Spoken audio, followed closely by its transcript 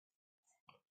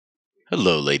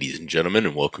Hello, ladies and gentlemen,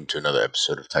 and welcome to another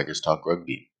episode of Tigers Talk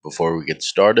Rugby. Before we get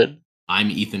started,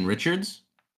 I'm Ethan Richards.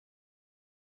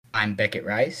 I'm Beckett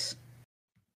Rice.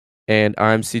 And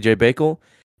I'm CJ Bakel,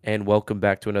 and welcome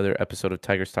back to another episode of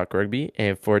Tigers Talk Rugby.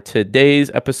 And for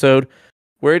today's episode,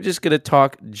 we're just going to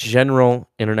talk general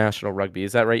international rugby.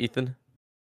 Is that right, Ethan?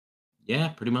 Yeah,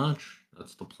 pretty much.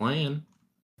 That's the plan.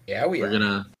 Yeah, We're are.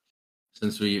 gonna,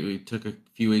 since we took a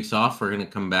few weeks off, we're gonna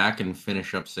come back and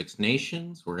finish up Six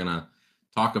Nations. We're gonna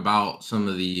talk about some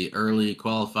of the early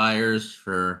qualifiers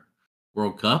for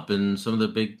World Cup and some of the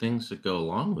big things that go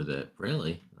along with it.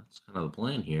 Really, that's kind of the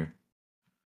plan here.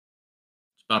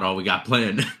 It's about all we got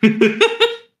planned.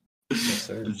 Yes,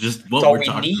 sir. It's just That's what all we're we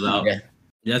talking need. about.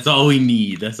 That's all we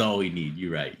need. That's all we need.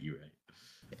 You're right.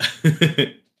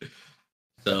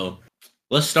 So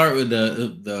let's start with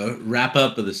the wrap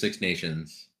up of the Six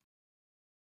Nations.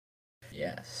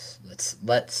 Yes,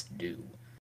 let's do.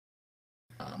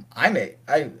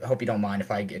 I hope you don't mind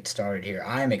if I get started here.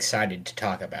 I'm excited to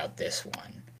talk about this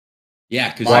one.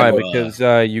 Yeah, because Why? Because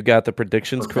you got the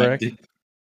predictions correct?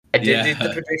 I did Yeah.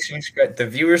 the predictions correct. The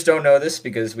viewers don't know this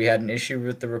because we had an issue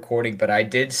with the recording, but I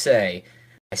did say,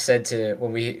 I said to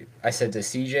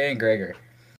CJ and Gregor,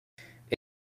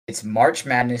 it's March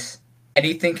Madness.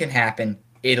 Anything can happen.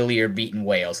 Italy are beating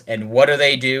Wales, and what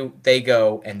do? They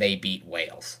go and they beat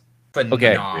Wales.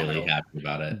 Phenomenal. really happy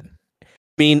about it.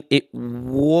 I mean, it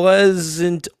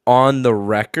wasn't on the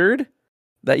record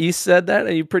that you said that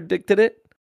and you predicted it,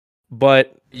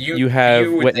 but you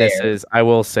have were witnesses. I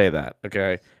will say that.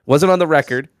 Okay, wasn't on the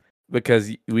record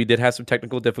because we did have some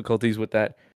technical difficulties with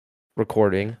that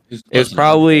recording. It was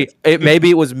probably maybe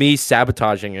it was me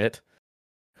sabotaging it.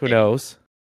 Who knows?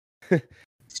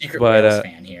 Secret Wales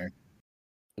fan here.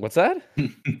 What's that?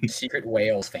 Secret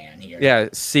Wales fan here. Yeah,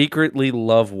 secretly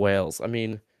love Wales. I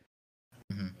mean,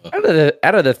 out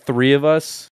of the three of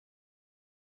us,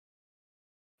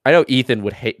 I know Ethan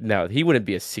would hate. No, he wouldn't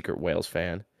be a secret Wales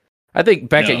fan. I think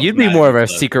Beckett, you'd be more of a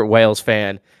secret Wales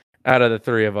fan out of the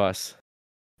three of us.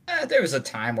 There was a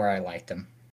time where I liked them.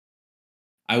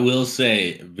 I will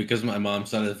say, because my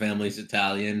mom's side of the family's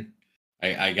Italian,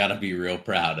 I gotta be real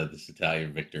proud of this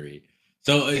Italian victory.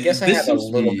 So I guess I have a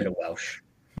little bit of Welsh.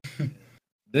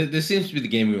 This seems to be the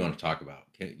game we want to talk about.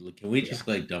 Can we just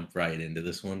dump right into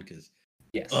this one? Because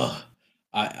yes,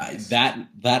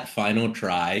 that final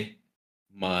try,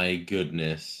 my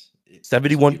goodness,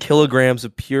 71 kilograms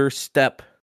of pure step,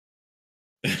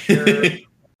 pure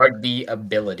rugby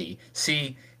ability.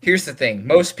 See, here's the thing: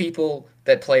 most people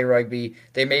that play rugby,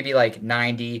 they may be like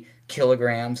 90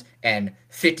 kilograms, and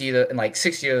 60 of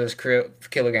those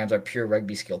kilograms are pure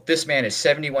rugby skill. This man is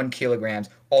 71 kilograms.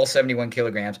 All 71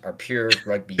 kilograms are pure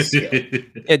rugby skill.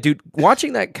 Yeah, dude,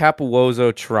 watching that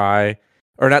Capuozzo try,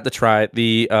 or not the try,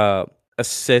 the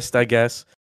assist, I guess.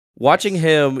 Watching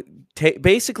him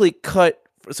basically cut,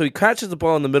 so he catches the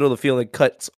ball in the middle of the field and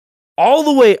cuts all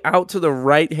the way out to the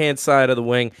right-hand side of the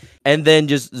wing, and then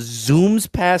just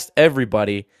zooms past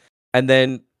everybody, and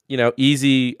then,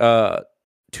 easy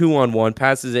 2-on-1,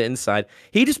 passes it inside.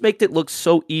 He just makes it look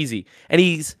so easy. And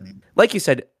he's, like you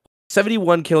said,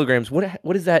 71 kilograms.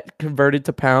 What is that converted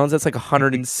to pounds? That's like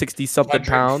 160 something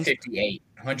pounds.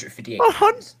 158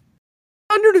 pounds.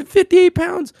 158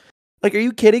 pounds. Like, are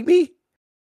you kidding me?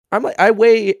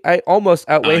 I almost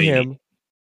outweigh him.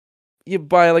 You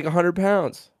by like 100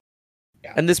 pounds.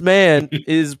 Yeah. And this man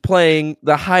is playing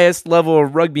the highest level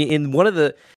of rugby in one of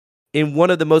the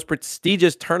most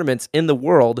prestigious tournaments in the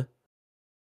world.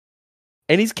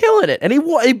 And he's killing it. And he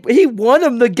won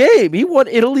him the game. He won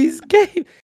Italy's game.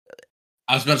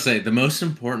 I was about to say, the most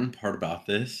important part about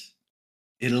this,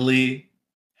 Italy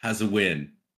has a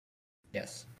win.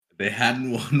 Yes. They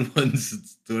hadn't won one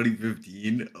since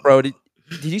 2015. Bro, did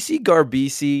you see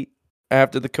Garbisi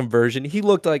after the conversion? He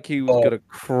looked like he was gonna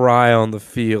cry on the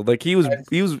field. Like he was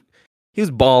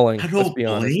bawling. I don't be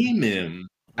honest. blame him.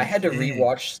 I had to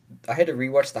rewatch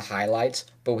the highlights,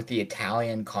 but with the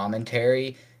Italian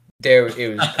commentary, it was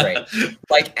great.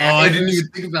 I didn't even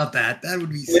think about that. That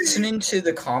would be listening to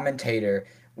the commentator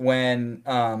when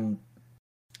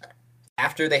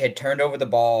after they had turned over the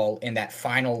ball in that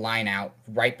final line out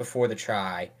right before the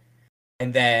try,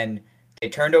 and then they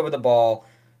turned over the ball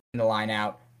in the line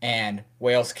out, and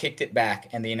Wales kicked it back,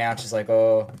 and the announcer's like,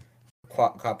 "Oh,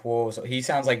 Capuozzo." He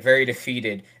sounds like very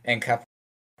defeated, and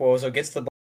Capuozzo gets the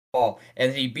ball,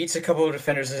 and he beats a couple of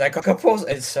defenders. It's like Capuozzo.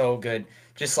 It's so good.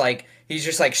 Just like he's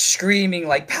just like screaming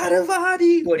like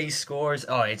Padavani when he scores.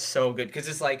 Oh, it's so good because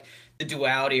it's like the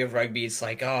duality of rugby. It's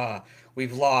like,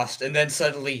 we've lost, and then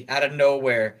suddenly out of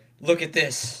nowhere, look at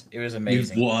this. It was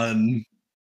amazing. We've won.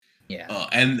 Yeah.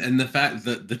 And the fact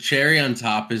that the cherry on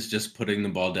top is just putting the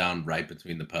ball down right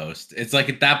between the posts. It's like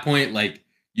at that point, like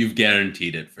you've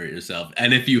guaranteed it for yourself.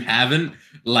 And if you haven't,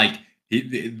 like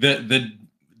the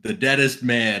deadest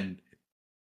man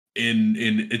in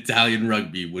Italian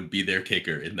rugby would be their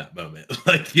kicker in that moment.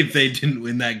 Like if they didn't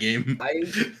win that game. I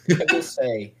will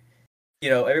say,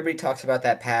 everybody talks about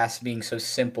that pass being so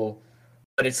simple,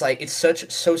 but it's like it's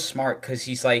so smart because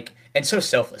he's like and so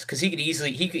selfless because he could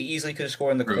easily could have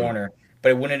scored in the True. corner,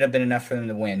 but it wouldn't have been enough for them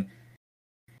to win.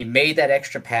 He made that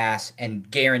extra pass and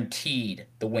guaranteed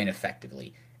the win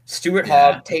effectively. Stuart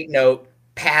Yeah. Hogg, take note,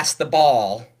 pass the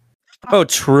ball. Oh,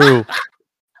 true.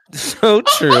 So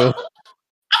true.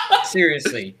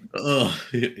 Seriously. Oh,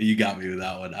 you got me with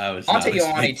that one. I was Monte not Ioane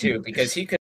expecting- too, because he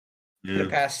could Yeah. have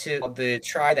passed the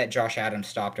try that Josh Adams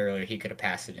stopped earlier. He could have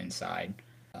passed it inside.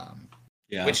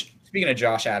 Yeah. Which, speaking of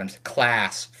Josh Adams,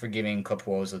 class for giving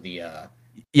Kapuoza the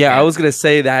Yeah, I was gonna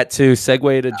say that too.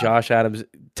 Segue to Josh Adams.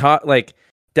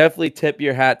 Definitely tip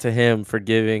your hat to him for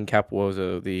giving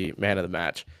Capozzo the man of the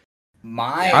match.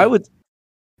 I would.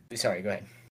 Sorry, go ahead.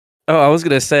 Oh, I was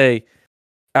gonna say,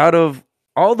 out of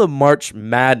all the March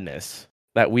Madness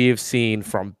that we have seen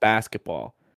from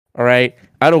basketball, all right,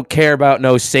 I don't care about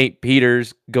no St.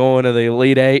 Peter's going to the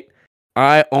Elite Eight.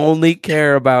 I only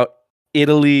care about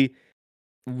Italy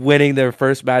winning their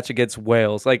first match against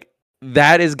Wales. Like,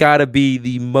 that has got to be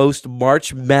the most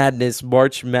March Madness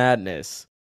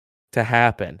to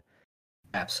happen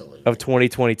Absolutely. of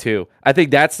 2022. I think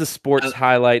that's the sports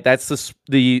highlight. That's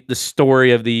the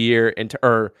story of the year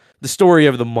or the story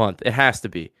of the month. It has to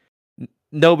be.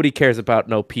 Nobody cares about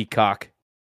no Peacock.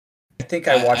 I think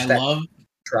I watched that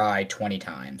try 20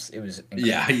 times. It was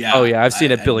incredible. Yeah. Oh yeah, I've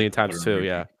seen it a billion times too.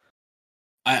 Yeah.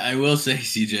 I will say,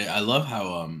 CJ, I love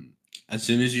how as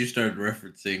soon as you started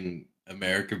referencing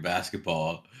American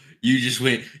basketball, you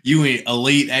went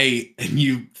Elite Eight and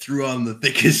you threw on the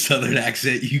thickest Southern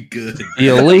accent you could. The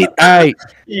Elite Eight.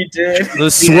 You did.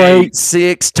 The Sweet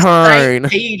 16.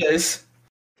 Peters.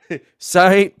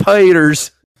 St.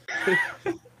 Peter's.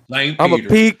 St. I'm a Peter.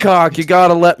 peacock. You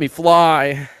gotta let me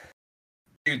fly.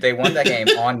 Dude, they won that game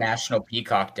on National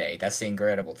Peacock Day. That's the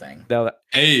incredible thing. No,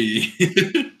 Hey.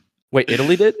 wait,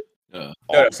 Italy did? No,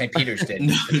 St. Peter's did.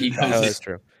 No, The Peacocks. Oh, that's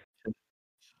true.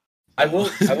 I will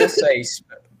say,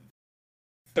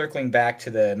 circling back to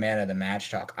the man of the match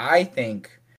talk, I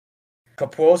think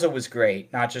Capozzo was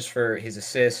great, not just for his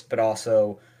assist, but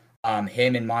also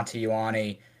him and Monte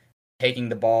Ioane taking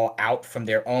the ball out from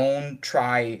their own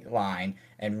try line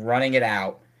and running it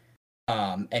out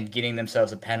and getting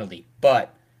themselves a penalty.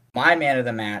 But my man of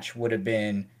the match would have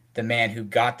been the man who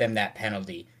got them that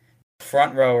penalty,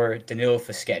 front rower Danilo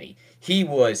Fischetti. He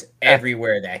was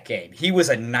everywhere that game. He was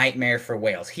a nightmare for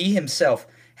Wales. He himself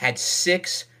had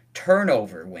 6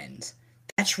 turnover wins.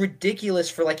 That's ridiculous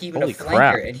for like even Holy a flanker,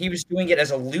 crap. and he was doing it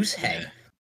as a loose head.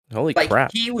 Holy Like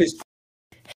crap. he was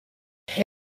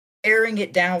tearing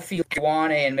it downfield to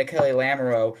Ioane and Michele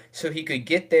Lamero so he could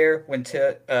get there when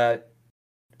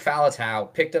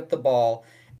Falatau picked up the ball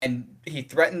and he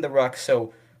threatened the ruck.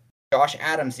 So Josh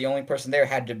Adams, the only person there,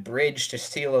 had to bridge to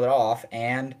steal it off,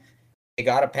 and they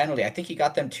got a penalty. I think he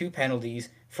got them 2 penalties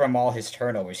from all his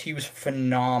turnovers. He was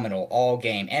phenomenal all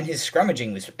game, and his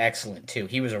scrummaging was excellent too.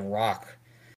 He was a rock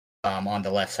on the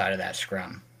left side of that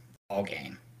scrum all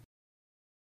game.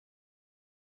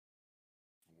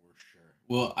 For sure.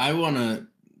 Well, I want to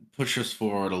push us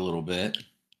forward a little bit.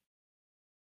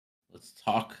 Let's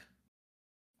talk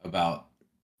about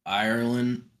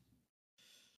Ireland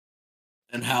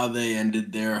and how they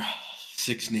ended their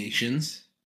Six Nations.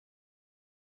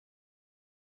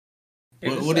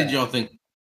 What did y'all think?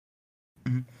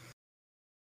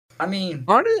 I mean,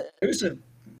 it was a.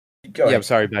 Go Yeah, ahead. I'm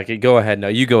sorry, Becky. Go ahead. No,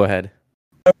 you go ahead.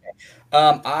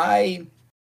 I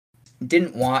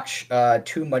didn't watch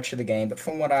too much of the game, but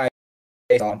from what I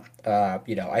saw,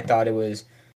 I thought it was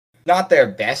not their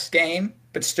best game,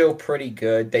 but still pretty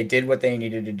good. They did what they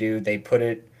needed to do. They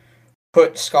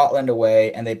put Scotland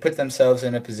away, and they put themselves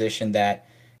in a position that,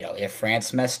 if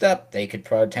France messed up, they could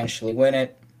potentially win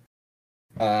it.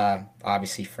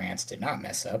 Obviously, France did not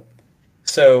mess up.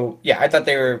 So yeah, I thought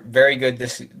they were very good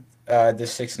this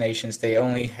Six Nations.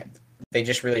 They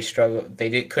just really struggled.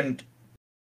 They couldn't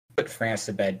put France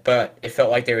to bed, but it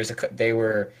felt like they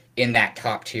were in that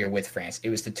top tier with France. It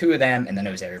was the 2 of them, and then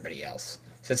it was everybody else.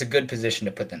 So it's a good position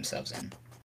to put themselves in.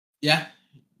 Yeah,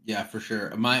 for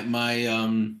sure. My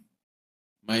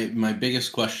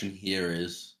biggest question here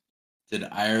is, did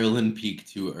Ireland peak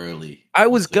too early? I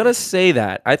was gonna say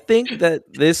that. I think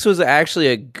that this was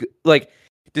actually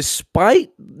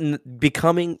despite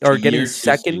becoming or getting Year too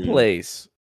second soon. place.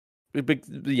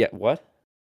 Yeah, what?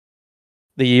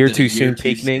 The year The too year soon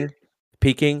too soon.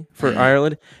 peaking for Mhm.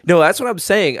 Ireland. No, that's what I'm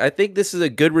saying. I think this is a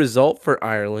good result for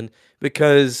Ireland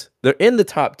because they're in the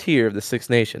top tier of the Six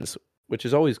Nations, which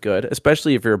is always good,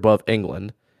 especially if you're above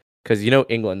England, because you know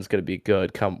England's going to be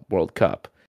good come World Cup.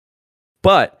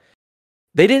 But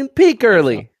they didn't peak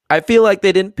early. I feel like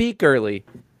they didn't peak early,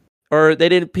 or they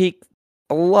didn't peak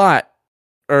a lot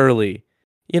early,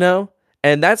 you know?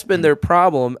 And that's been Mhm. their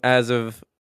problem as of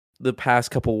the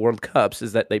past couple World Cups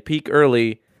is that they peak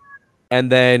early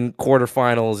and then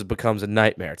quarterfinals becomes a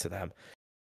nightmare to them.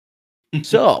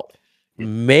 So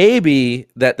maybe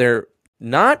that they're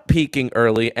not peaking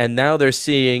early and now they're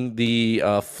seeing the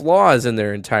flaws in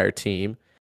their entire team,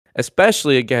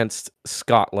 especially against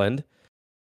Scotland,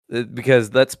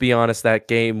 because let's be honest, that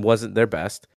game wasn't their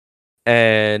best.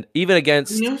 And even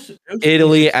against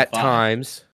Italy at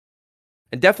times,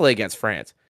 and definitely against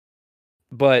France.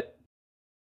 But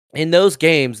in those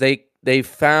games, they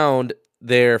found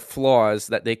their flaws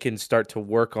that they can start to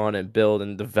work on and build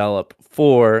and develop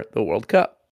for the World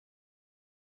Cup.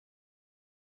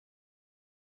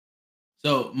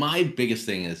 So my biggest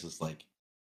thing is like,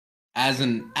 as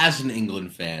an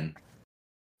England fan,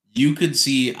 you could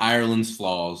see Ireland's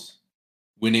flaws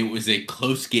when it was a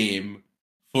close game,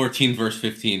 14 versus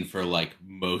 15 for like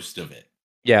most of it.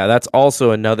 Yeah, that's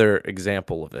also another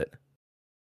example of it.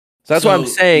 So that's why I'm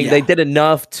saying they did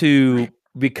enough to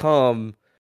become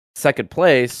second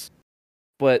place,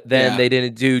 but then they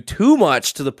didn't do too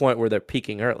much to the point where they're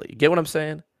peaking early. You get what I'm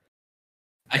saying?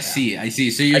 I see.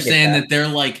 So you're saying that they're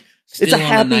like It's a still on a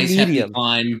happy nice hefty medium.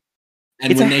 climb,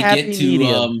 and It's when a they happy get to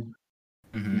medium.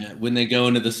 when they go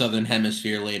into the Southern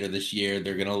Hemisphere later this year,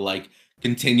 they're gonna like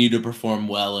continue to perform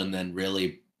well and then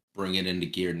really bring it into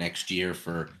gear next year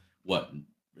for what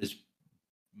is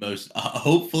most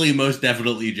hopefully most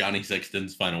definitely Johnny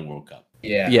Sexton's final World Cup.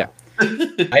 Yeah.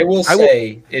 I will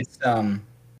say it's gonna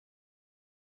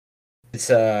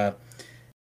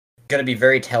be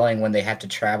very telling when they have to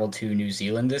travel to New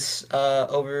Zealand this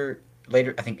over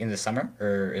later, I think in the summer,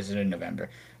 or is it in November,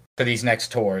 for these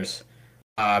next tours.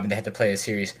 They have to play a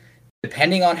series.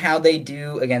 Depending on how they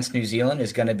do against New Zealand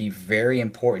is going to be very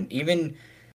important. Even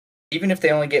if they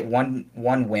only get one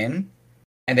win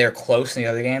and they're close in the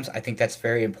other games, I think that's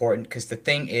very important because the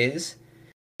thing is,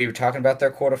 we were talking about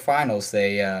their quarterfinals.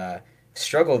 They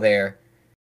struggle there.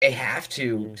 They have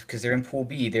to because they're in Pool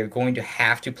B. They're going to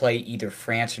have to play either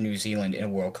France or New Zealand in a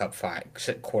World Cup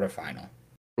quarterfinal.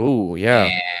 Oh yeah.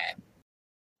 And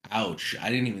ouch! I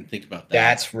didn't even think about that.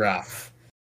 That's rough.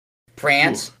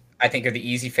 France, I think, are the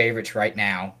easy favorites right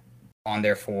now on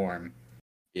their form.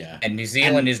 Yeah. And New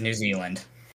Zealand is New Zealand.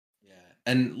 Yeah.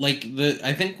 And like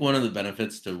I think one of the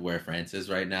benefits to where France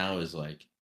is right now is like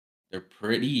they're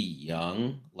pretty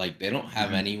young. Like they don't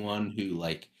have anyone who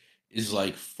like is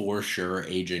like for sure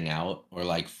aging out or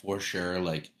like for sure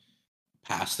like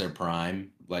past their prime.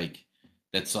 Like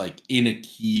that's like in a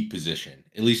key position,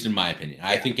 at least in my opinion.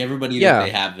 I think everybody that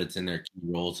they have that's in their key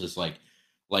roles is like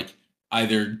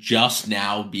either just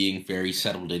now being very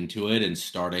settled into it and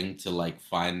starting to like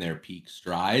find their peak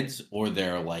strides, or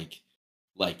they're like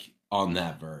on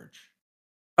that verge.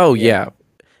 Oh yeah.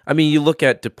 I mean, you look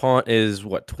at DuPont is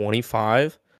what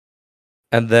 25,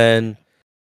 and then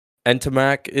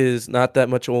Ntamack is not that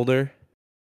much older,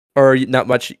 or not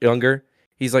much younger.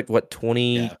 He's like what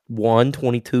 21,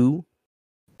 22.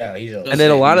 Yeah, he's and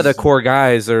then a lot of the core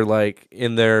guys are like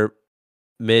in their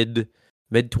mid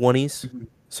 20s.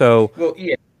 So well,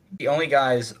 yeah, the only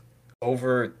guys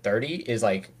over 30 is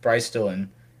like Bryce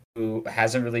Dillon, who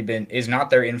hasn't really is not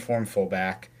their informed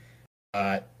fullback.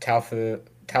 Taufa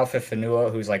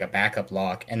Fanua, who's like a backup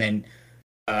lock, and then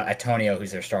Antonio,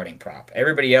 who's their starting prop.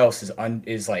 Everybody else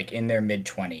is like in their mid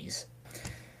 20s.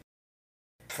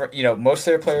 Most of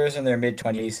their players in their mid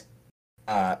 20s.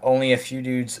 Only a few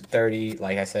dudes 30,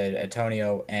 like I said,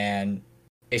 Antonio, and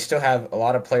they still have a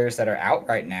lot of players that are out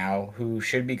right now who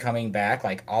should be coming back.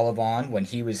 Like Olivon, when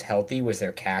he was healthy, was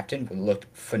their captain, who looked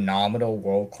phenomenal,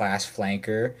 world-class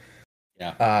flanker.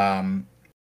 Yeah.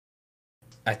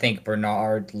 I think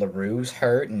Bernard Leroux's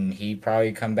hurt, and he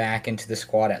probably come back into the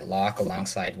squad at lock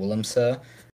alongside Willemse.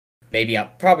 Maybe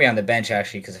probably on the bench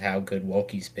actually because of how good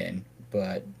Wilkie's been.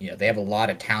 But they have a lot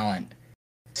of talent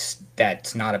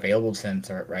that's not available to them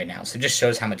right now. So it just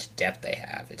shows how much depth they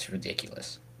have. It's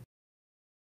ridiculous.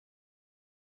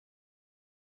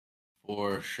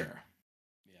 For sure.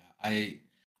 Yeah.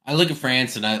 I look at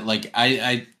France and I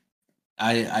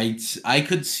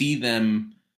could see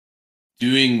them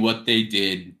doing what they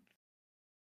did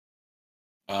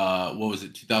what was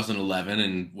it, 2011,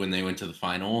 and when they went to the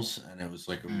finals, and it was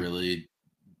like a really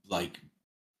like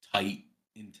tight,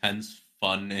 intense,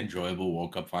 fun, enjoyable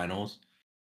World Cup finals.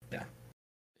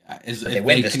 Is But if they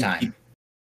win they this can time. keep-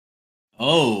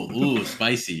 Oh, ooh,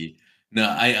 spicy. No,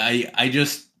 I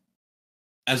just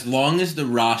as long as the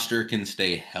roster can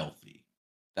stay healthy,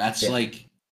 that's Yeah. like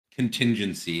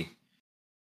contingency.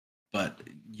 But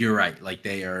you're right. Like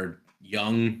they are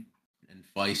young and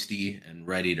feisty and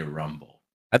ready to rumble.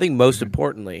 I think most Mhm.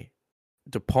 importantly,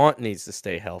 DuPont needs to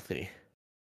stay healthy.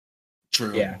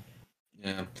 True. Yeah.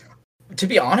 Yeah. To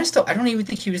be honest, though, I don't even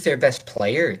think he was their best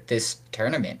player this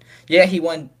tournament. Yeah, he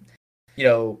won,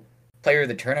 player of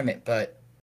the tournament, but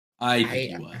I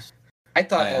think he was. I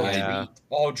thought I-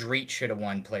 Aldrit should have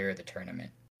won player of the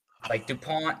tournament. Like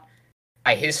DuPont,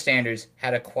 by his standards,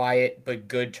 had a quiet but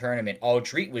good tournament.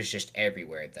 Aldrit was just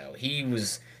everywhere, though. He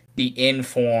was the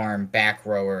in-form back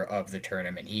rower of the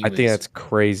tournament. I think that's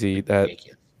crazy that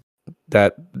ridiculous.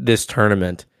 this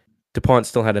tournament, DuPont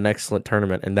still had an excellent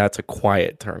tournament, and that's a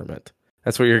quiet tournament.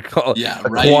 That's what you're calling Yeah, a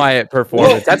right. quiet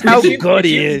performance. That's how good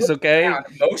he is, look okay? around,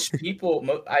 most people,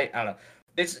 I don't know.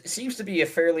 This seems to be a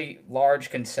fairly large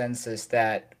consensus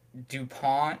that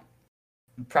DuPont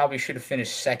probably should have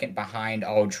finished second behind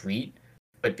Aldrit,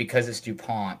 but because it's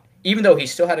DuPont, even though he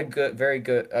still had a good You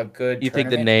think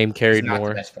the tournament, name he's carried not the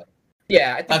more? best player.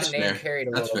 Yeah, I think That's the name fair. carried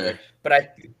a That's little fair.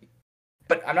 bit,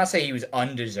 but I'm not saying he was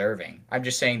undeserving. I'm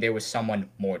just saying there was someone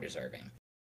more deserving.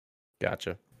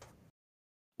 Gotcha.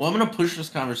 Well, I'm gonna push this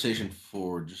conversation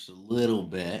forward just a little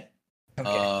bit.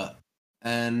 Okay.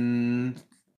 And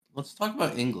let's talk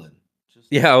about England.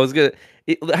 Yeah, I was gonna.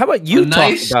 How about you talk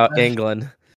nice- about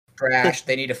England? Trash.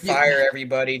 They need to fire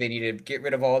everybody. They need to get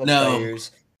rid of all the No.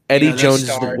 players. Eddie that's Jones is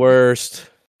the start. worst.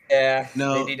 Yeah.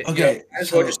 No, They need to, okay, might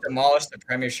as well so- just demolish the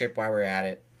Premiership while we're at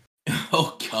it.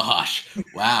 Oh gosh!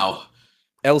 Wow.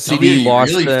 LCD you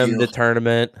lost really them feel- the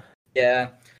tournament. Yeah.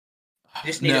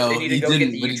 They need to he go didn't,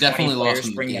 get the but he U20 definitely lost players,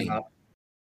 in the bring them game.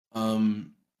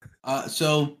 up.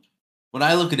 So when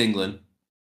I look at England,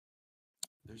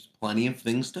 there's plenty of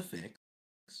things to fix.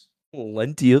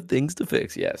 Plenty of things to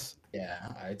fix. Yes.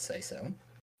 Yeah, I'd say so.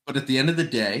 But at the end of the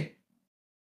day,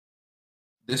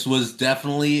 this was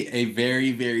definitely a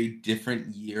very, very different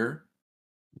year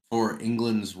for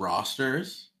England's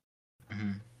rosters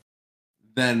Mm-hmm.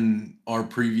 than our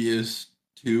previous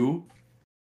two.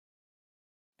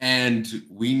 And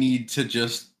we need to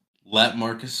just let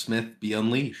Marcus Smith be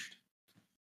unleashed.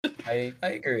 I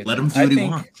agree with Let that. him do what he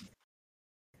wants.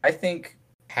 I think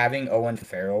having Owen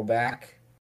Farrell back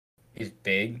is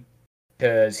big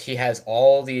because he has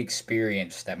all the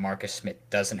experience that Marcus Smith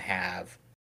doesn't have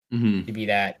Mm-hmm. to be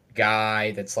that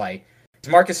guy that's like 'cause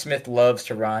Marcus Smith loves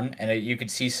to run, and you could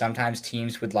see sometimes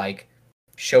teams would like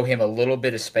show him a little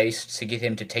bit of space to get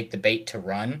him to take the bait to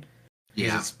run.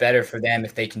 Because it's better for them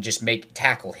if they can just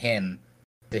tackle him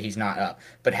that he's not up.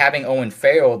 But having Owen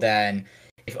Farrell, then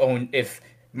if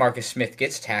Marcus Smith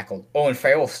gets tackled, Owen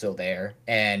Farrell's still there,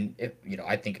 and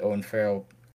I think Owen Farrell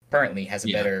currently has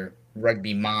a better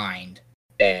rugby mind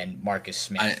than Marcus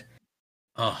Smith.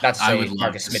 Not to say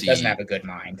Marcus Smith doesn't have a good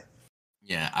mind.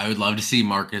 Yeah, I would love to see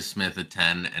Marcus Smith at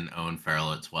 10 and Owen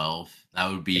Farrell at 12. That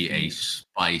would be a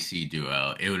spicy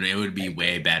duo. It would be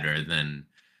way better than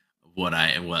what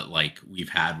we've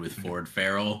had with Ford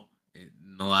Farrell in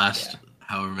the last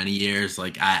however many years.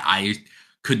 Like I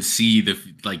could see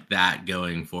that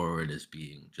going forward as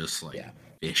being just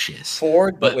vicious.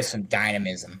 Ford, but with some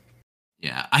dynamism.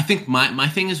 Yeah, I think my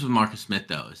thing is with Marcus Smith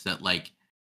though is that like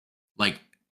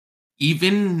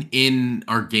even in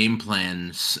our game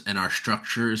plans and our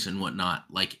structures and whatnot,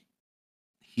 like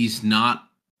he's not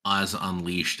as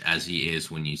unleashed as he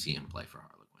is when you see him play for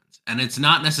Harlequins. And it's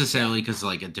not necessarily because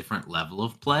like a different level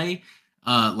of play.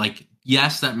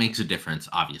 Yes, that makes a difference,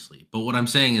 obviously. But what I'm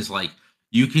saying is like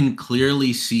you can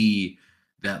clearly see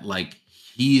that like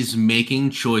he's making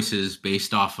choices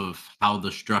based off of how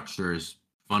the structure is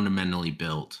fundamentally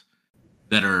built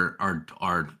that are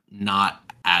not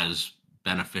as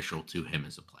beneficial to him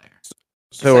as a player.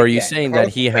 So are you saying that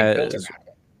he has?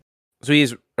 So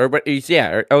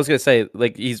I was gonna say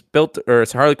like he's built, or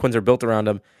Harlequins are built around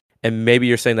him, and maybe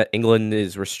you're saying that England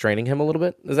is restraining him a little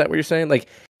bit. Is that what you're saying? Like,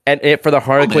 for the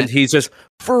Harlequins, he's just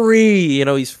free.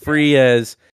 He's free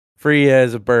as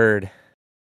a bird,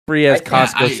 free as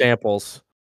Costco samples.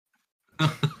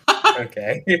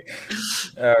 Okay,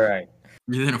 all right.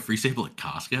 You're in a free sample at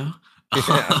Costco.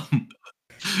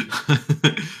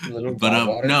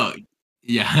 No,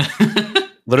 yeah,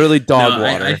 literally dog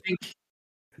water.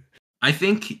 I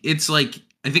think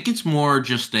it's more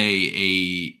just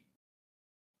a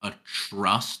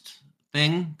trust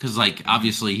thing because like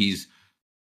obviously he's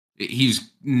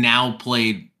now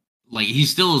played like he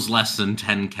still is less than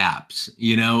 10 caps,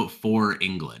 for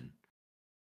England.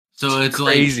 So it's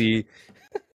crazy.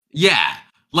 Yeah,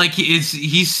 Like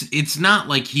it's not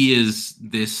like he is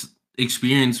this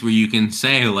experience where you can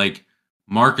say like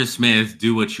Marcus Smith,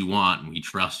 do what you want and we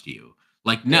trust you.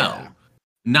 Like no, Yeah.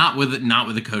 not with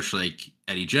a coach like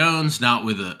Eddie Jones, not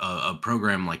with a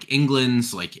program like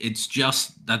England's. Like it's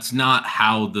just that's not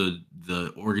how the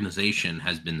organization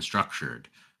has been structured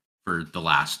for the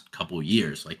last couple of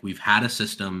years. Like we've had a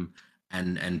system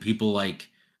and people like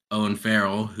Owen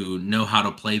Farrell who know how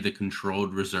to play the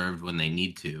controlled reserve when they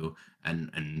need to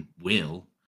and will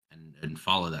and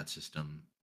follow that system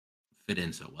fit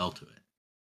in so well to it.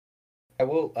 I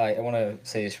will. I want to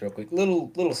say this real quick.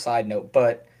 Little side note,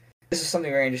 but this is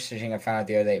something very interesting I found out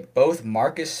the other day. Both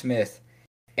Marcus Smith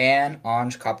and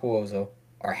Ange Capuoso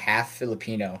are half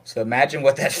Filipino. So imagine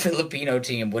what that Filipino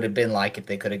team would have been like if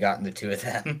they could have gotten the two of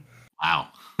them. Wow.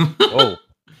 Oh,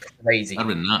 Crazy. That'd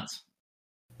have been nuts.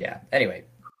 Yeah. Anyway.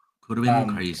 Could have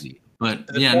been crazy. But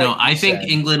the yeah, point no, I you think said-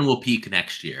 England will peak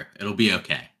next year. It'll be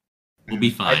okay. We'll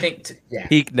be fine. I think.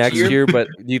 peak next You're- year, but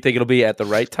do you think it'll be at the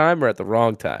right time or at the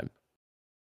wrong time?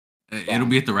 It'll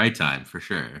be at the right time for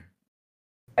sure.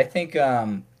 I think.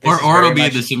 Or it'll be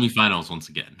the semifinals once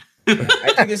again.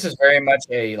 I think this is very much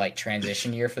a like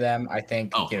transition year for them. I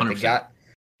think Oh, they 100%. got.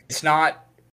 It's not.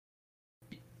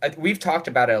 We've talked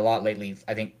about it a lot lately.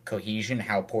 I think cohesion,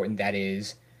 how important that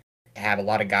is. To have a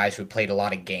lot of guys who played a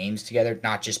lot of games together,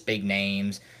 not just big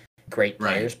names, great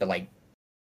Right. players, but like.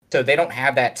 So they don't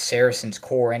have that Saracens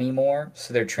core anymore.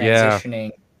 So they're Yeah.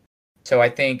 transitioning. So I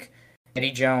think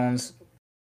Eddie Jones,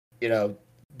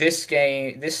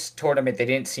 this tournament, they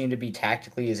didn't seem to be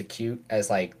tactically as acute as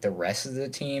like the rest of the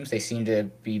teams. They seem to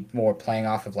be more playing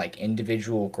off of like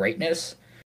individual greatness.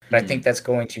 But I think that's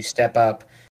going to step up.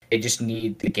 They just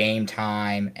need the game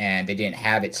time, and they didn't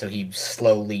have it, so he's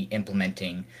slowly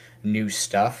implementing new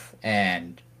stuff.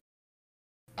 And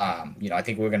I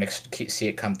think we're going to see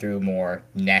it come through more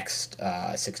next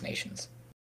Six Nations.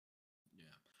 Yeah.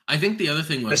 I think the other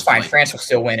thing was It's fine. like, France will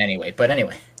still win anyway. But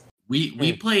anyway.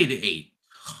 we played a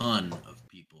ton of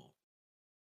people.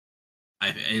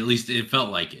 At least it felt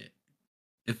like it.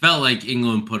 It felt like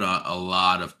England put a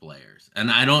lot of players. And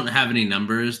I don't have any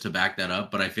numbers to back that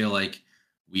up, but I feel like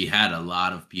we had a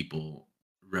lot of people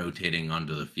rotating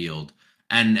onto the field.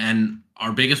 And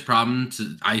our biggest problem,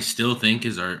 I still think,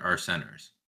 is our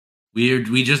centers.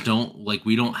 We just don't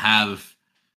we don't have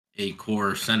a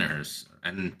core centers,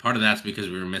 and part of that's because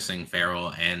we were missing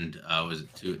Farrell and was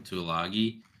it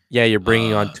Tuilagi? Yeah, you're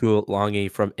bringing on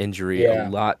Tuilagi from injury a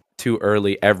lot too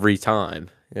early every time.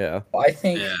 Yeah, I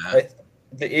think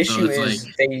the issue is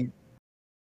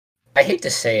I hate to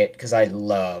say it because I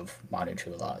love Manu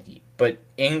Tuilagi, but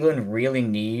England really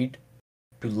need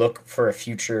to look for a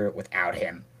future without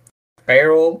him.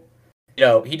 Farrell,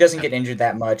 he doesn't get injured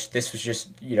that much. This was just,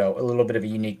 a little bit of a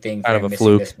unique thing for him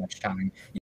missing this much time.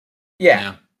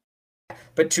 Yeah.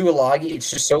 But Tuilagi, it's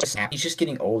just so sad. He's just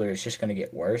getting older. It's just going to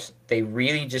get worse. They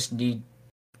really just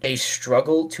they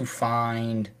struggle to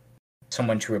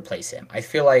someone to replace him. I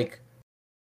feel like,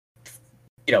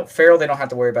 Farrell, they don't have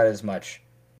to worry about it as much.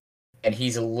 And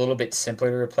he's a little bit simpler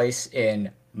to replace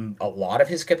in a lot of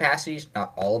his capacities,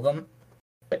 not all of them.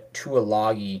 But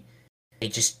Tuilagi, they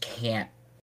just can't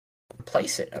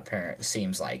replace it, apparently, it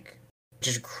seems like. Which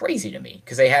is crazy to me,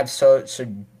 because they have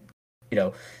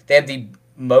they have the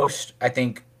most, I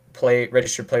think,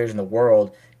 registered players in the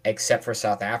world, except for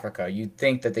South Africa. You'd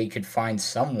think that they could find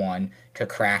someone to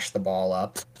crash the ball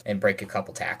up and break a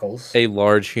couple tackles. a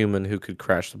large human who could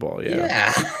crash the ball.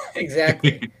 Yeah,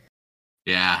 exactly.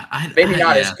 Yeah. Maybe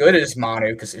not as good as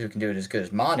Manu, because who can do it as good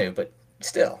as Manu, but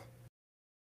still.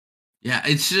 Yeah,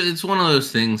 it's one of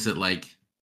those things that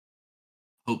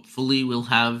hopefully we'll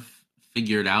have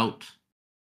figured out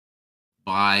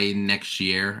by next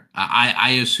year.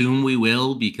 I assume we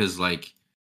will, because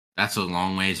that's a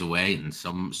long ways away, and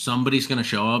somebody's gonna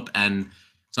show up, and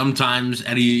sometimes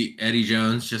Eddie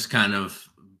Jones just kind of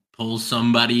pulls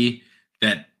somebody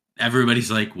that everybody's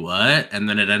like, what? And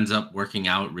then it ends up working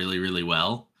out really, really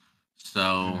well.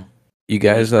 So you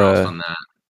guys on that.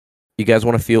 You guys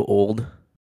want to feel old?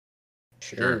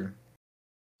 Sure.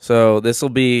 So this will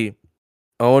be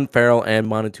Owen Farrell and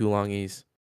Manu Tuilagi's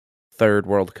third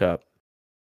World Cup.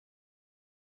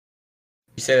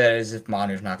 You say that as if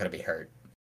Manu's not going to be hurt.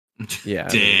 Yeah.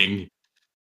 Dang.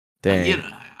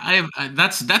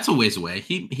 That's a ways away.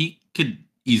 He could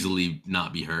easily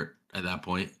not be hurt at that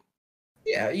point.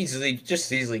 Yeah,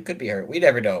 just easily could be hurt. We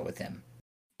never know it with him.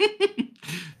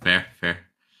 Fair.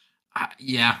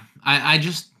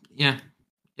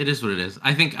 It is what it is.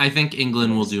 I think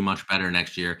England will do much better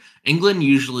next year. England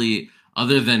usually,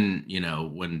 other than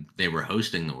when they were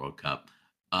hosting the World Cup,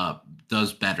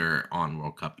 does better on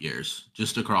World Cup years,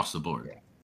 just across the board. Yeah.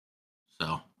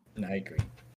 So And I agree.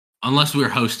 unless we're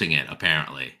hosting it,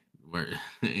 apparently, where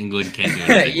England can't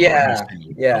do anything. Yeah,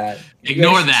 yeah.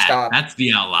 Ignore England should that. stop. That's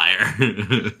the outlier.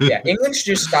 Yeah, England should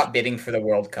just stop bidding for the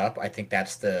World Cup. I think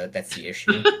that's the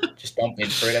issue. Just don't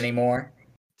bid for it anymore.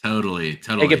 Totally.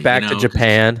 Take it back to 'cause-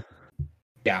 Japan.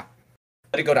 Yeah,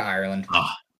 let it go to Ireland. Oh.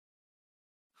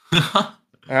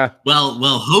 Ah,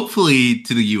 well, hopefully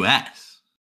to the U.S.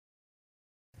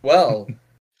 Well,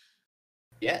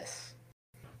 yes.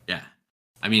 Yeah,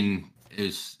 I mean,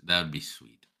 that would be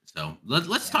sweet. So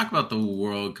let's talk about the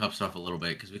World Cup stuff a little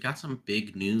bit because we got some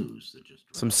big news that just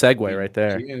some segue right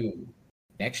there.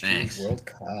 Next Thanks. year's World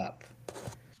Cup.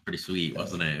 Pretty sweet,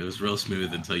 wasn't it? It was real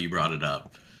smooth until you brought it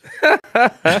up.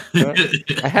 I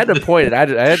had to point it.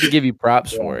 I had to give you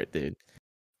props for it, dude.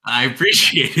 I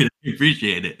appreciate it.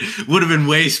 Would have been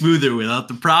way smoother without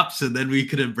the props, and then we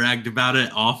could have bragged about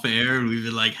it off air, and we've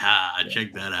been like,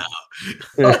 check that out.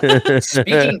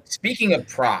 Speaking of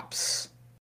props,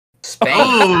 Spain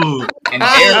Oh, and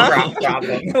their prop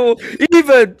problem.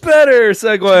 Even better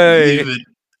segue.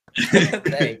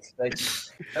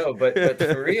 Thanks. No, but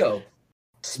for real,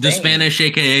 Spain, the Spanish,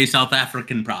 aka South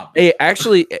African prop. Hey,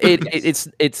 actually,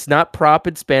 it's not prop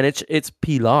in Spanish. It's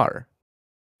pilar.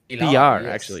 PR, yes.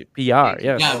 actually. PR,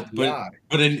 yes. Yeah, PR.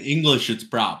 but in English it's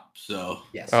prop. So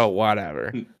Yes. Oh,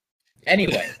 whatever.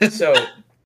 Anyway, so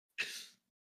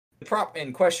the prop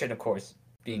in question, of course,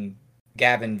 being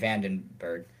Gavin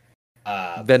Vandenberg.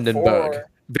 Vandenberg.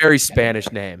 Very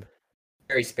Spanish name.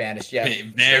 Very Spanish, yeah.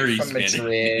 Very Straight from Spanish.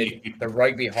 Madrid, the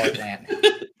rugby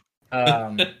heartland.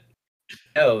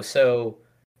 No, so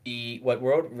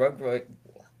World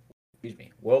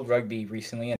Rugby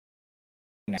recently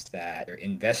announced that they're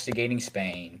investigating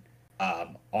Spain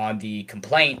on the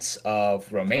complaints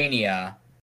of Romania,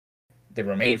 the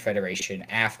Romanian Federation,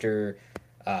 after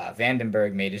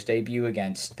Vandenberg made his debut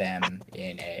against them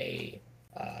in a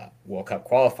World Cup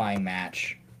qualifying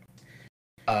match.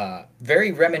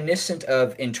 Very reminiscent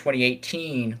of in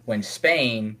 2018 when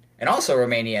Spain and also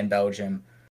Romania and Belgium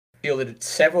fielded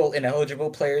several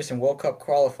ineligible players in World Cup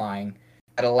qualifying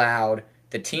that allowed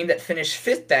the team that finished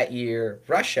fifth that year,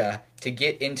 Russia, to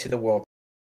get into the World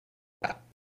Cup.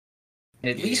 And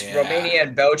at least Romania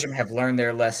and Belgium have learned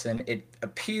their lesson. It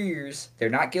appears they're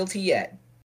not guilty yet.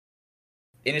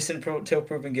 Innocent until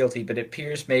proven guilty, but it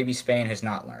appears maybe Spain has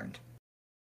not learned.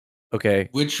 Okay.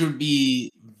 Which would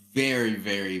be very,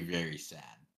 very, very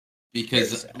sad.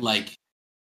 Because, like,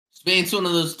 Spain's one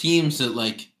of those teams that,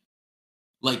 like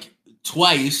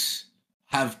twice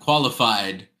have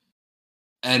qualified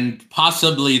and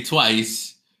possibly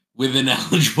twice with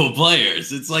ineligible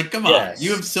players. It's like, come on.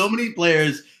 You have so many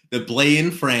players that play in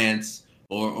France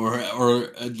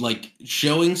or like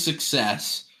showing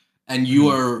success, and you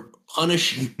are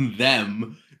punishing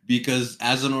them because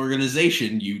as an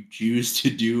organization you choose to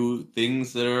do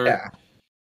things that are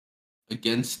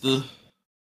against the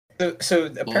so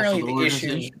apparently the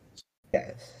issue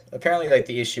apparently like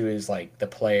the issue is like the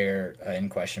player in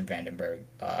question, Vandenberg,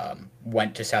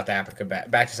 went to South Africa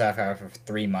back to South Africa for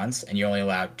 3 months, and you're only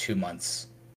allowed 2 months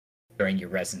during your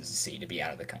residency to be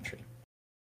out of the country.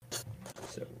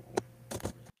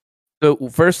 So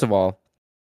first of all,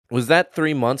 was that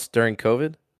 3 months during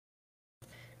COVID?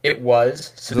 It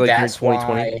was. So like that's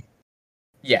 2020? why.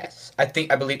 Yes, I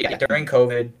believe during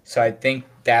COVID. So I think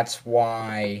that's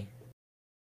why.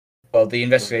 Well, the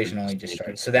investigation only just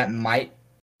started, so that might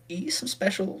be some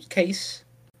special case,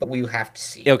 but we have to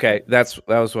see. Okay, that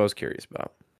was what I was curious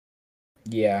about.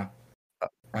 Yeah.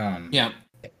 Yeah.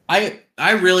 I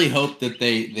really hope that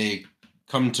they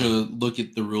come to look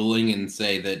at the ruling and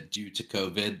say that due to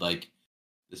COVID, like,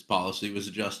 this policy was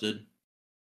adjusted.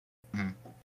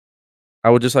 I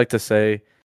would just like to say,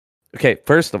 okay,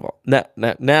 first of all,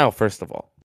 first of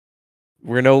all,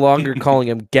 we're no longer calling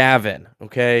him Gavin,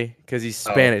 okay? Because he's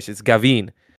Spanish. It's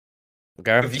Gavin.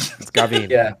 Okay? It's Gavin.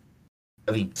 Yeah.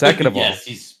 Second of all, yes,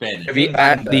 he's Spanish.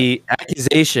 the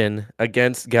accusation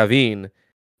against Gavin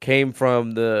came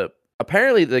from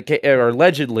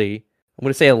allegedly, I'm going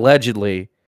to say allegedly,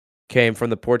 came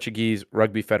from the Portuguese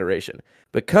Rugby Federation.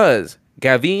 Because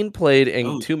Gavin played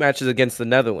in 2 matches against the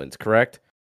Netherlands, correct?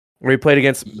 Where he played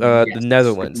against the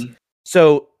Netherlands.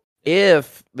 So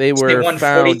if they won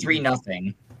found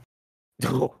 43-0.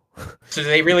 So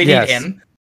they really need him.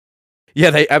 Yeah,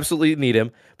 they absolutely need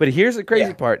him. But here's the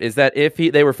crazy part, is that if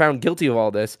they were found guilty of all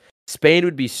this, Spain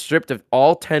would be stripped of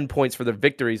all 10 points for their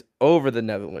victories over the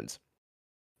Netherlands.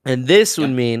 And this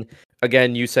would mean,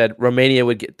 again, you said Romania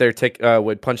would get their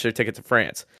would punch their ticket to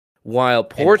France, while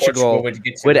Portugal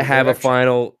would have a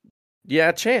final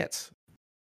chance.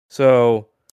 So,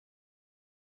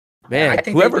 man, I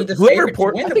think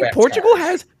Portugal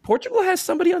has Portugal has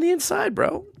somebody on the inside,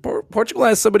 bro. Portugal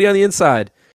has somebody on the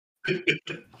inside.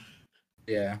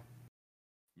 Yeah.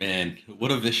 Man,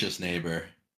 what a vicious neighbor.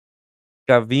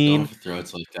 Gavin. Going for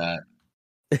throats like that.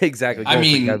 Exactly. I Going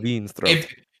for mean, Gavin's throat.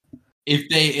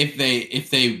 if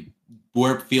they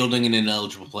were fielding an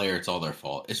ineligible player, it's all their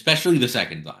fault. Especially the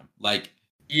second time. Like,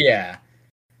 Yeah.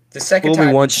 The second Fool me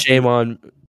time. once, shame on.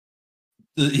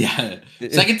 yeah,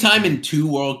 second time in 2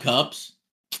 World Cups.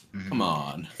 Come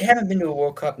on. They haven't been to a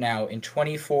World Cup now in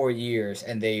 24 years,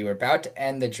 and they were about to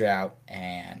end the drought,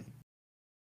 and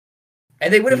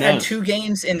they would have Who had knows? 2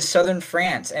 games in southern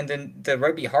France, and then the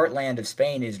rugby heartland of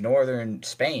Spain is northern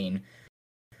Spain,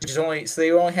 which is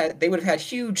they would have had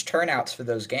huge turnouts for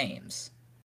those games.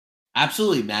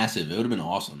 Absolutely massive. It would have been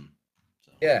awesome.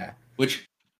 So, Yeah. which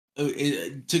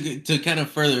to kind of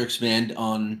further expand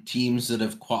on teams that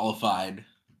have qualified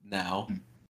now,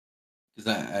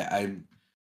 because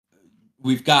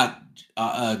we've got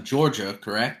Georgia,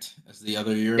 correct, as the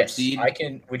other Europe Yes, seed. I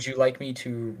can. Would you like me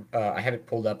to? I have it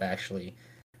pulled up actually.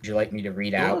 Would you like me to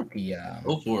read out the?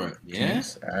 Go for it. Yeah.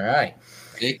 teams? All right.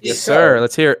 Take Yes, it. sir.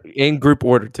 Let's hear it. In group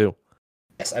order, too.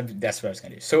 Yes, that's what I was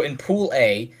going to do. So in Pool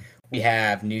A, we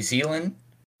have New Zealand,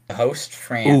 the host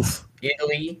France,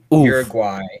 Italy, Oof.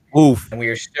 Uruguay, Oof. and we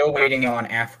are still waiting on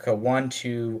Africa 1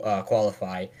 to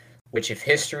qualify. Which, if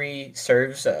history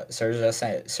serves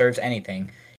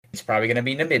anything, it's probably going to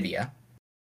be Namibia.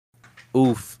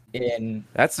 Oof. In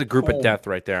That's the group Pool- of death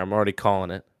right there. I'm already calling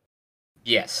it.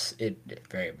 Yes, it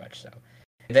very much so.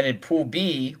 And then in Pool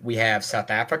B, we have South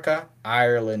Africa,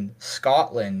 Ireland,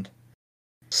 Scotland,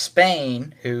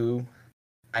 Spain, who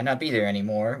might not be there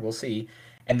anymore. We'll see.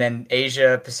 And then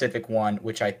Asia Pacific 1,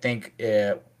 which I think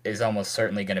is almost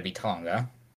certainly going to be Tonga.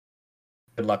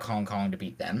 Good luck, Hong Kong, to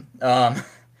beat them.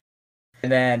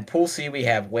 And then Pool C, we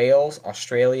have Wales,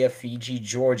 Australia, Fiji,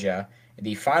 Georgia.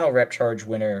 The final rep charge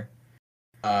winner,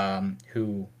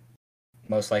 who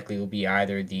most likely will be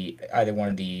either one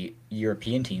of the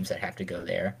European teams that have to go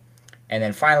there. And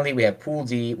then finally, we have Pool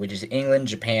D, which is England,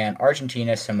 Japan,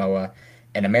 Argentina, Samoa,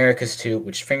 and America's 2,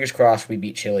 which, fingers crossed, we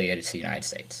beat Chile at the United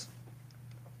States.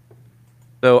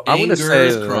 So I'm going to say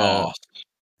Fingers crossed.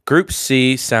 Group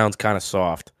C sounds kind of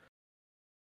soft.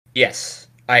 Yes,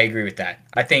 I agree with that.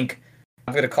 I think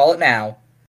I'm going to call it now.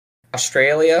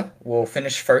 Australia will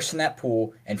finish first in that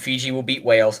pool, and Fiji will beat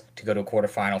Wales to go to a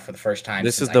quarterfinal for the first time.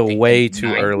 This is since, the I think, way the too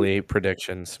 90s. early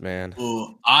predictions, man.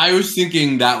 Well, I was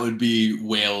thinking that would be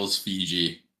Wales,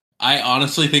 Fiji. I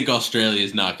honestly think Australia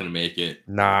is not going to make it.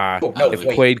 Nah. Oh, no, If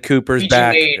wait. Quade Cooper's Fiji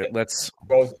back, made- let's.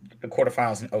 Both the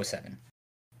quarterfinals in 2007.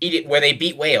 Where they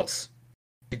beat Wales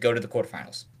to go to the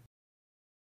quarterfinals.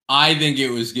 I think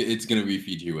it's going to be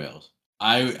Fiji, Wales.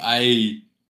 I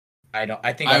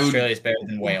think I would- Australia is better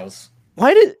than Wales.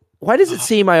 Why does it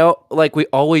seem like we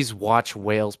always watch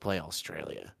Wales play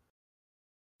Australia?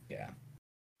 Yeah.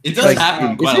 it does Like,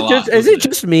 happen is quite a lot. Is doesn't it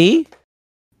just me?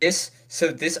 I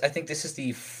think this is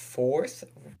the 4th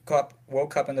World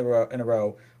Cup in a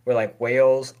row where like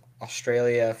Wales,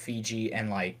 Australia, Fiji, and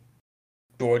like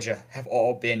Georgia have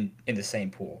all been in the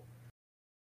same pool.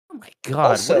 Oh my god!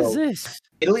 what is Also- this?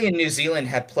 Italy and New Zealand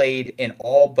have played in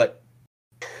all but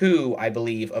 2, I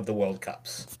believe, of the World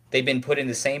Cups. They've been put in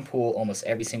the same pool almost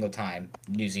every single time,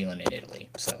 New Zealand and Italy.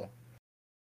 So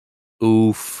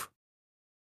Oof.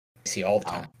 I see all the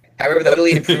time. However, the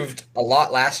Italy improved a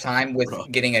lot last time with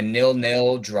getting a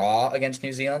 0-0 draw against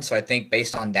New Zealand. So I think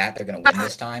based on that, they're going to win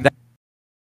this time.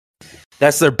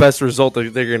 That's their best result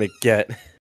that they're gonna get,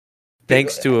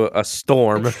 thanks to a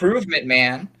storm. Improvement,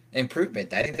 man.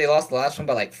 Improvement. I think they lost the last one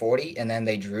by like 40, and then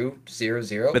they drew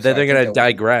 0-0. But then so they're I think gonna they'll-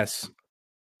 digress.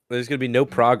 There's gonna be no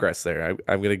progress there.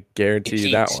 I'm gonna guarantee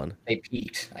you that peaked. one. They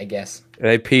peaked, I guess.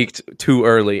 They peaked too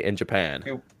early in Japan,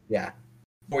 Yeah.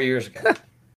 4 years ago.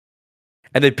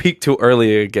 and they peaked too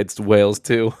early against Wales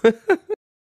too.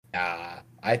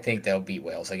 I think they'll beat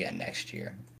Wales again next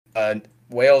year.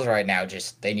 Wales right now,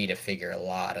 they need to figure a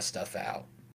lot of stuff out.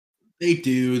 They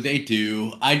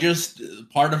do. I just,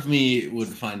 part of me would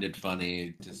find it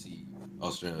funny to see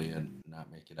Australia not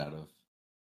make it out of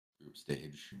group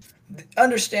stage.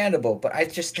 Understandable, but I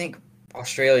just think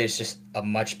Australia is just a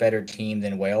much better team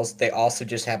than Wales. They also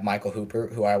just have Michael Hooper,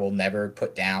 who I will never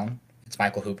put down. It's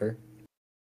Michael Hooper.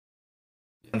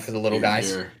 One for the little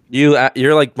guys.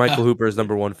 You're like Michael Hooper's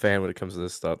 #1 fan when it comes to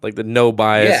this stuff, like the no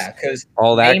bias, Yeah, because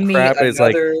all that crap. Is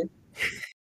like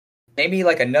maybe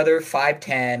like another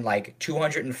 5'10", like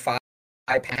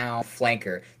 205-pound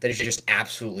flanker that is just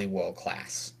absolutely world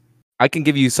class. I can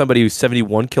give you somebody who's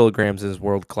 71 kilograms is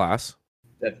world class.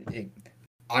 Ange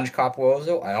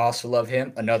Capuozzo, I also love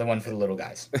him. Another one for the little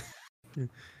guys.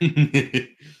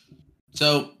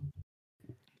 So,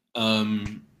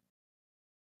 We've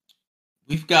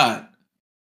got.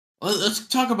 Let's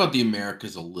talk about the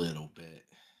Americas a little bit.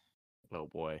 Oh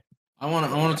boy. I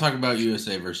want to talk about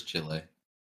USA versus Chile.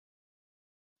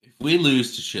 If we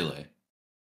lose to Chile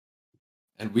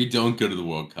and we don't go to the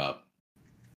World Cup,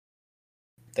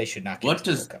 They should not get What to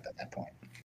the does- World Cup at that point.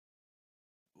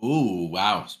 ooh,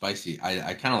 wow, spicy.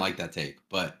 I kind of like that take,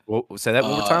 but Say that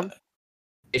one more time.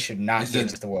 They should not Is get it-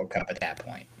 to the World Cup at that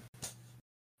point.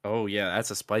 Oh yeah,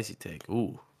 that's a spicy take.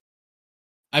 Ooh.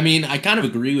 I mean, I kind of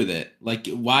agree with it. Like,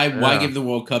 why Yeah. give the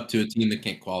World Cup to a team that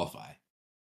can't qualify?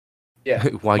 Yeah.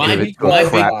 Why My give it big to a question-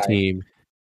 crap team?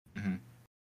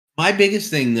 My biggest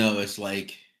thing though is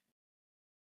like,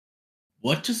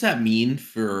 what does that mean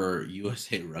for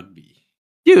USA Rugby?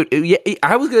 Dude, yeah,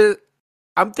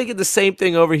 I'm thinking the same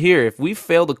thing over here. If we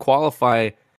fail to qualify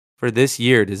for this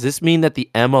year, does this mean that the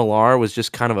MLR was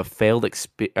just kind of a failed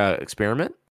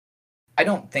experiment? I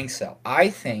don't think so. I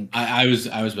think I was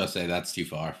about to say that's too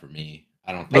far for me.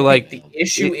 I don't think. But, like, the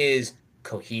issue is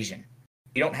cohesion.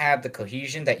 You don't have the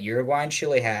cohesion that Uruguay and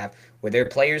Chile have, where their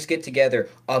players get together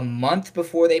a month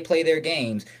before they play their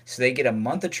games, so they get a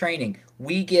month of training.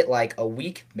 We get like a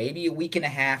week, maybe a week and a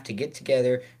half to get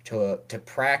together to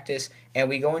practice, and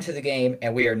we go into the game,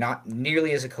 and we are not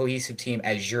nearly as a cohesive team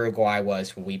as Uruguay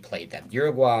was when we played them.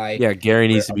 Uruguay, Yeah, Gary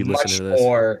needs to were be a much listening to this.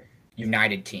 more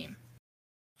united team.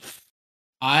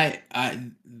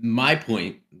 My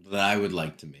point that I would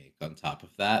like to make on top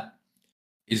of that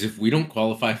is if we don't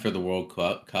qualify for the World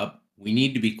Cup, we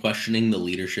need to be questioning the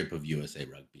leadership of USA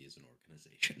Rugby as an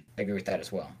organization. I agree with that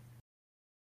as well.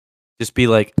 Just be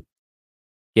like,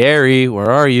 Gary,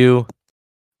 where are you?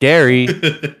 Gary,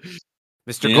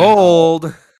 Mr. Yeah.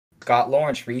 Gold. Scott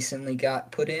Lawrence recently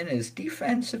got put in as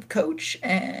defensive coach,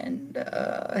 and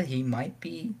he might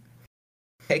be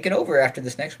taking over after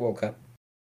this next World Cup.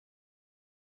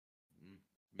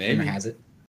 Maybe. Rumor has it.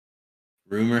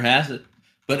 Rumor has it.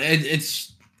 But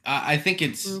it's. I think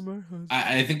it's.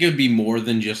 I think it would be more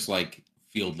than just like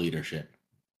field leadership,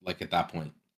 like at that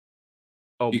point.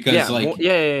 Oh, because, yeah, like-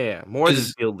 yeah. More than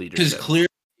 'cause- field Because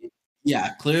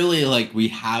leadership. clearly, like we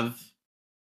have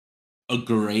a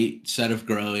great set of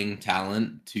growing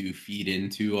talent to feed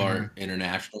into our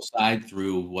international side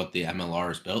through what the MLR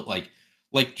has built. Like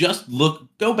just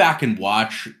go back and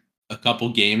watch a couple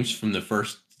games from the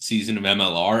first season of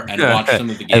MLR and watch some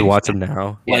of the games. And watch them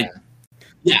now. Like,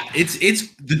 yeah, it's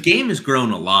the game has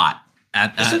grown a lot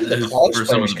at Just look at the college for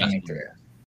some of players the best coming teams. through.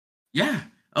 Yeah.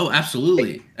 Oh,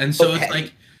 absolutely. And so it's Okay.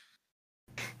 like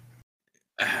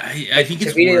I think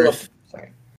it's Tavita worth.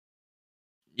 Sorry.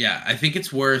 Yeah, I think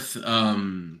it's worth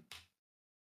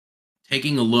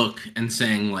taking a look and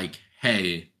saying like,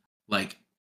 hey, like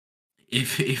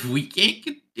if we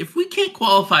can't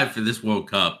qualify for this World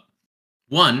Cup,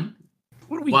 one,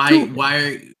 What are we why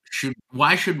doing?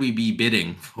 why should we be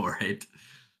bidding for it?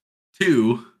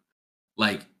 Two,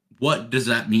 like what does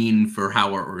that mean for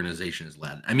how our organization is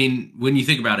led? I mean, when you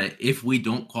think about it, if we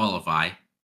don't qualify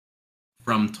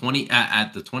from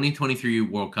at the 2023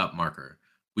 World Cup marker,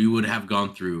 we would have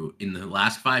gone through in the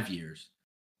last 5 years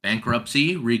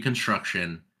bankruptcy,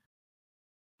 reconstruction,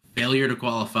 failure to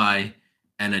qualify,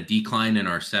 and a decline in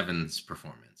our sevens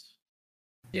performance.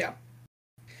 Yeah.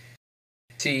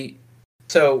 See,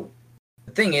 so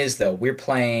the thing is, though, we're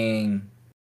playing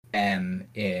them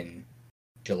in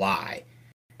July.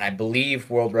 I believe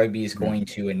World Rugby is going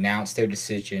to announce their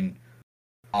decision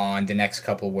on the next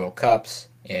couple of World Cups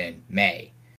in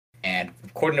May. And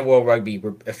according to World Rugby,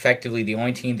 we're effectively the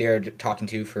only team they're talking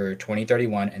to for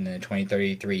 2031 and then the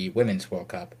 2033 Women's World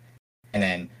Cup. And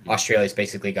then Australia's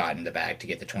basically gotten the bag to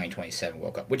get the 2027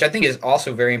 World Cup, which I think is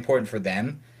also very important for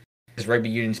them because rugby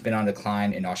union's been on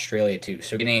decline in Australia too.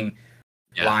 So getting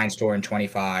Lions Tour in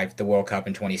 25, the World Cup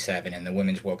in 27, and the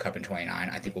Women's World Cup in 29,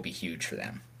 I think will be huge for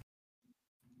them.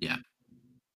 Yeah.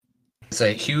 It's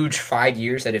a huge 5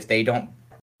 years that if they don't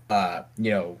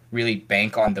really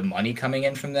bank on the money coming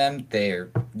in from them, their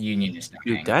union is not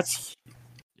Dude,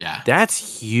 Yeah.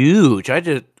 that's huge.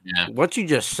 Yeah. What you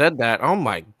just said that, oh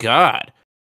my god.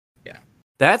 Yeah.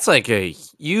 That's like a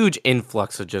huge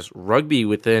influx of just rugby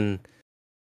within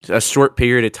a short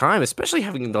period of time, especially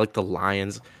having like the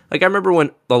Lions. Like I remember when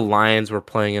the Lions were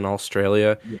playing in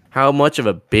Australia, how much of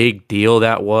a big deal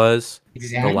that was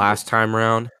the last time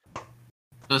around.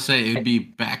 Let's say it would be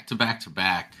back to back to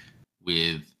back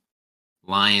with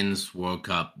Lions World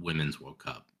Cup, Women's World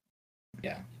Cup.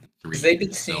 Yeah. 3 They've been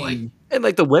years. So, seeing, like, And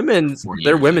like the women's, 4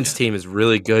 their years, women's I team is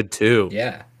really good too.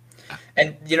 yeah.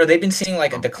 And, they've been seeing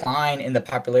like a decline in the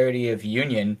popularity of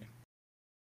union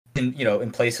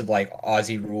in place of like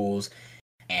Aussie rules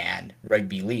and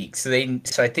rugby league. So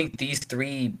I think these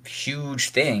three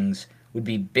huge things would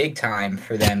be big time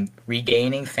for them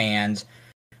regaining fans,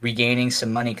 regaining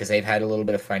some money because they've had a little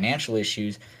bit of financial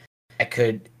issues. That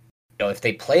could, if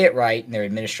they play it right and their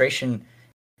administration,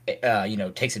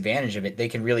 takes advantage of it, they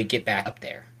can really get back up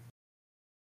there.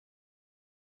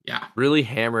 Yeah. Really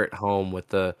hammer it home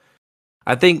with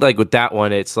I think like with that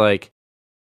one, it's like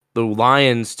the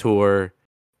Lions tour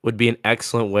would be an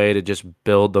excellent way to just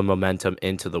build the momentum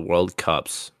into the World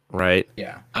Cups, right?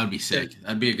 Yeah. That would be sick.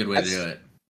 That'd be a good way to do it.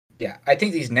 Yeah, I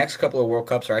think these next couple of World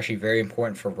Cups are actually very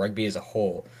important for rugby as a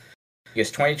whole. Because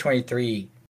 2023,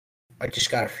 I just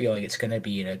got a feeling it's going to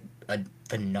be a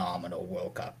phenomenal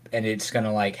World Cup. And it's going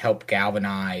to help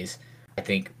galvanize, I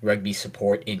think, rugby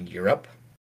support in Europe.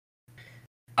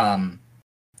 And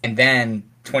then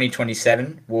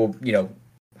 2027 will,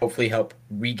 hopefully help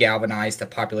re-galvanize the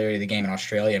popularity of the game in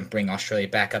Australia and bring Australia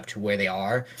back up to where they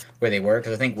were.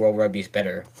 Because I think World Rugby is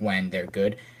better when they're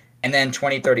good. And then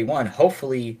 2031,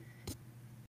 hopefully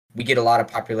we get a lot of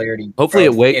popularity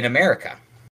in America.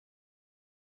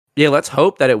 Yeah, let's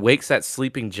hope that it wakes that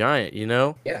sleeping giant,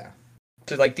 Yeah.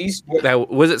 So these...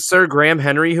 Was it Sir Graham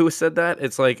Henry who said that?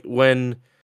 It's like when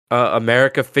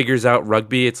America figures out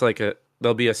rugby, it's like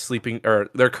they'll be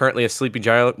they're currently a sleeping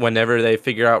giant. Whenever they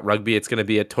figure out rugby, it's going to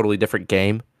be a totally different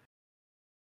game.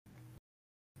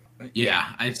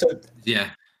 Yeah.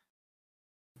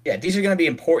 Yeah, these are going to be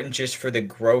important just for the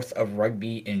growth of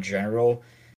rugby in general,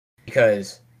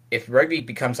 because if rugby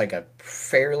becomes a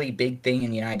fairly big thing in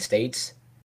the United States,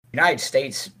 just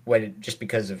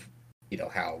because of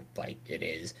how it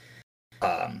is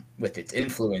with its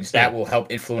influence, that will help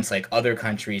influence other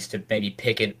countries to maybe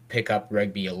pick up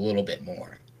rugby a little bit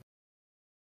more.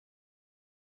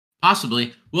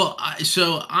 Possibly. Well,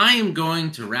 so I am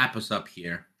going to wrap us up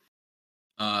here.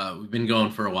 We've been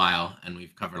going for a while, and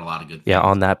we've covered a lot of good things. Yeah,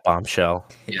 on that bombshell.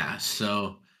 Yeah,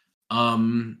 so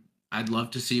I'd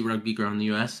love to see rugby grow in the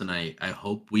U.S., and I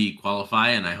hope we qualify,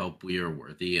 and I hope we are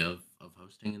worthy of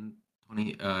hosting in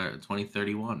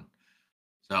 2031.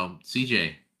 So,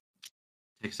 CJ,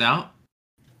 take us out.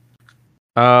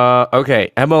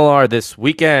 Okay, MLR this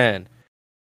weekend.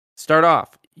 Start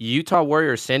off, Utah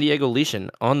Warriors, San Diego Legion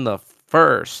on the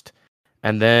 1st,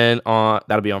 and then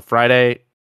that'll be on Friday,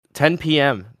 10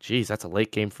 p.m. Jeez, that's a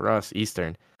late game for us,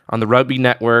 Eastern. On the Rugby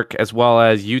Network, as well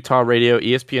as Utah Radio,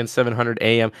 ESPN 700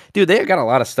 AM. Dude, they got a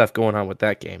lot of stuff going on with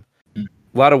that game. A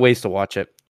lot of ways to watch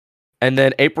it. And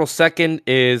then April 2nd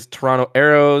is Toronto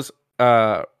Arrows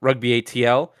Rugby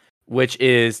ATL, which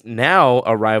is now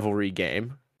a rivalry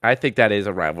game. I think that is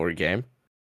a rivalry game.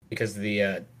 Because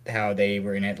of how they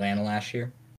were in Atlanta last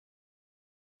year?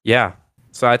 Yeah.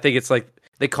 So I think it's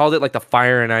they called it the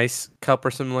Fire and Ice Cup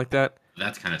or something like that.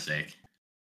 That's kind of sick.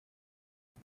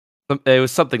 It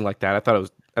was something like that. I thought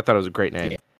it was a great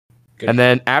name. Yeah. And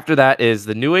then after that is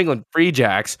the New England Free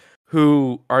Jacks,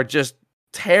 who are just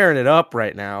tearing it up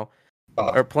right now.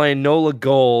 Are playing NOLA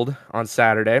Gold on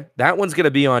Saturday. That one's going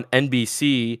to be on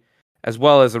NBC as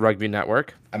well as the Rugby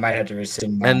Network. I might have to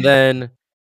rescind mine. And then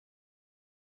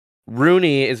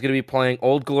Rooney is going to be playing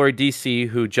Old Glory DC,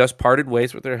 who just parted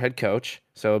ways with their head coach.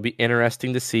 So it'll be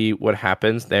interesting to see what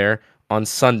happens there on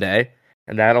Sunday.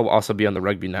 And that'll also be on the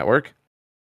Rugby Network.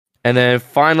 And then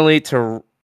finally, to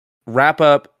wrap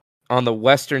up on the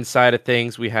Western side of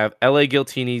things, we have LA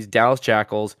Giltinis, Dallas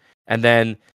Jackals, and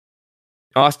then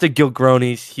Austin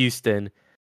Gilgronis, Houston,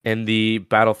 in the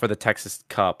battle for the Texas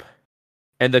Cup.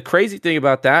 And the crazy thing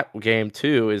about that game,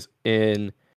 too, is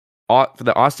for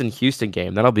the Austin-Houston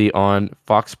game, that'll be on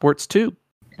Fox Sports 2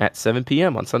 at 7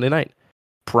 p.m. on Sunday night.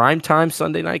 Primetime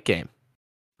Sunday night game.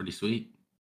 Pretty sweet.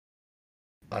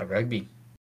 A lot of rugby.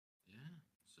 Yeah.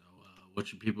 So what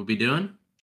should people be doing?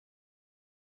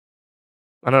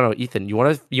 I don't know, Ethan, you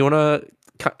want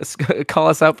to call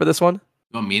us out for this one?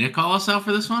 You want me to call us out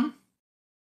for this one?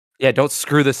 Yeah, don't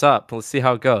screw this up. Let's see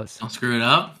how it goes. Don't screw it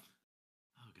up?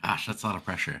 Oh, gosh, that's a lot of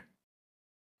pressure.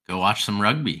 Go watch some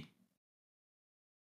rugby.